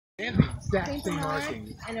And the exact same Horse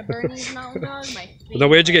markings. and a Bernese Mountain Dog. My favorite. Now,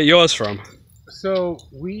 where'd you get yours from? So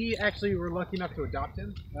we actually were lucky enough to adopt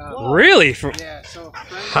him. Really? Yeah. So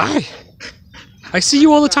Hi. I see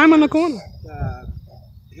you all the time on the corner.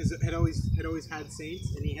 had always had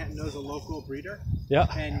Saints, and he knows a local breeder. Yeah.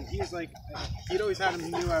 And he was like, he'd always had him. He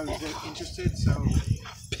knew I was interested, so.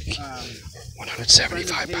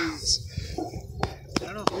 175 pounds. I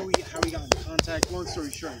don't know how we got in contact. Long story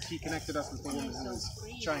short, he connected us with the woman who was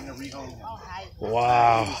trying to rehome him. He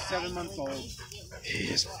Wow. was 7 months old. He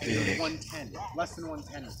is He was big. 110, less than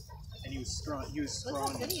 110, and he was strong. He was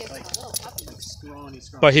scrawny, like scrawny.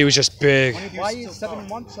 But he was just big. Why are you 7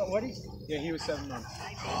 months already? Yeah, he was 7 months.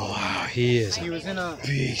 Wow, he is. He was in a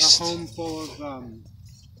beast. home full of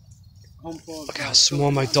Look how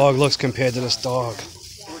small my dog looks compared to this dog.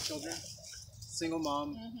 4 children, single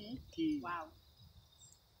mom. Wow.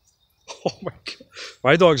 Oh my god.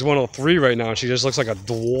 My dog's 103 right now, and she just looks like a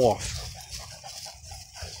dwarf.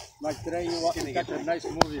 Like today, you got a nice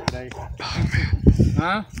movie today.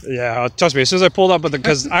 Huh? Yeah, trust me, as soon as I pulled up,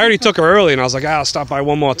 because I already took her early, and I was like, I'll stop by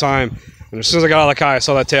one more time. And as soon as I got out of the car, I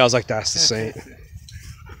saw that tail, I was like, that's the Saint.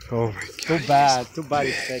 Oh my god. Too bad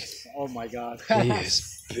he's fixed. Oh my god. He is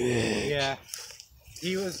big. Yeah.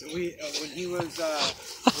 He was when he was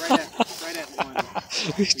right at 1.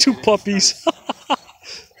 These 2 puppies.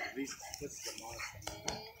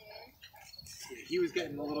 He was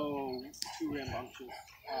getting a little too rambunctious.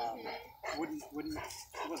 Wasn't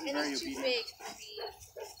very obedient.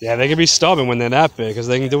 Yeah, they can be stubborn when they're that big, because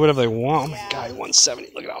they can do whatever they want. Oh my god,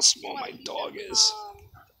 170. Look at how small my dog is.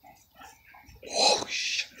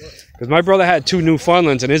 Because my brother had 2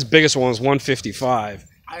 Newfoundlands, and his biggest one was 155.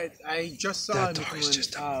 I just saw That him dog is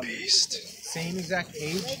just a beast. same exact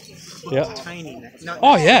age, but Yeah. tiny.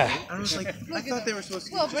 Oh yeah. I was like, I thought they were supposed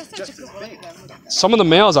to be just as big. Some of the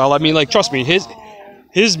males are. I mean, like, trust me, his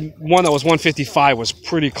one that was 155 was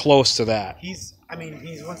pretty close to that. He's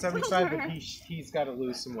 175, but he's got to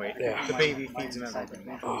lose some weight. Yeah. The baby feeds him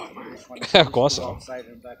everything. Of course so. Back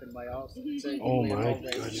in my house. Oh my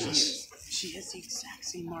goodness. She has the exact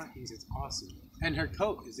same markings. It's awesome. And her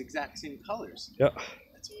coat is exact same colors. Yeah.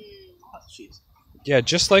 That's jeez. Yeah,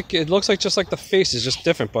 just like it looks like the face is just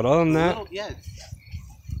different, but other than that, Yeah.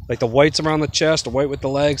 like the whites around the chest, the white with the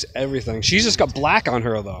legs, everything. She's just got black on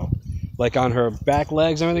her though, like on her back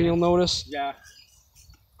legs, everything. You'll notice. Yeah.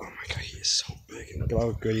 Oh my god, he is so big. And look at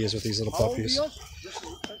how good he is with these little How old is puppies.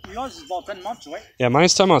 yours is about 10 months, right? Yeah,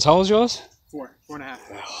 mine's 10 months. How old is yours? 4.5.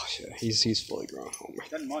 Oh yeah, he's fully grown. Oh my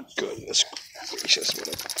 10 months. goodness gracious, what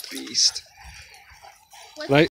a beast. What's Night.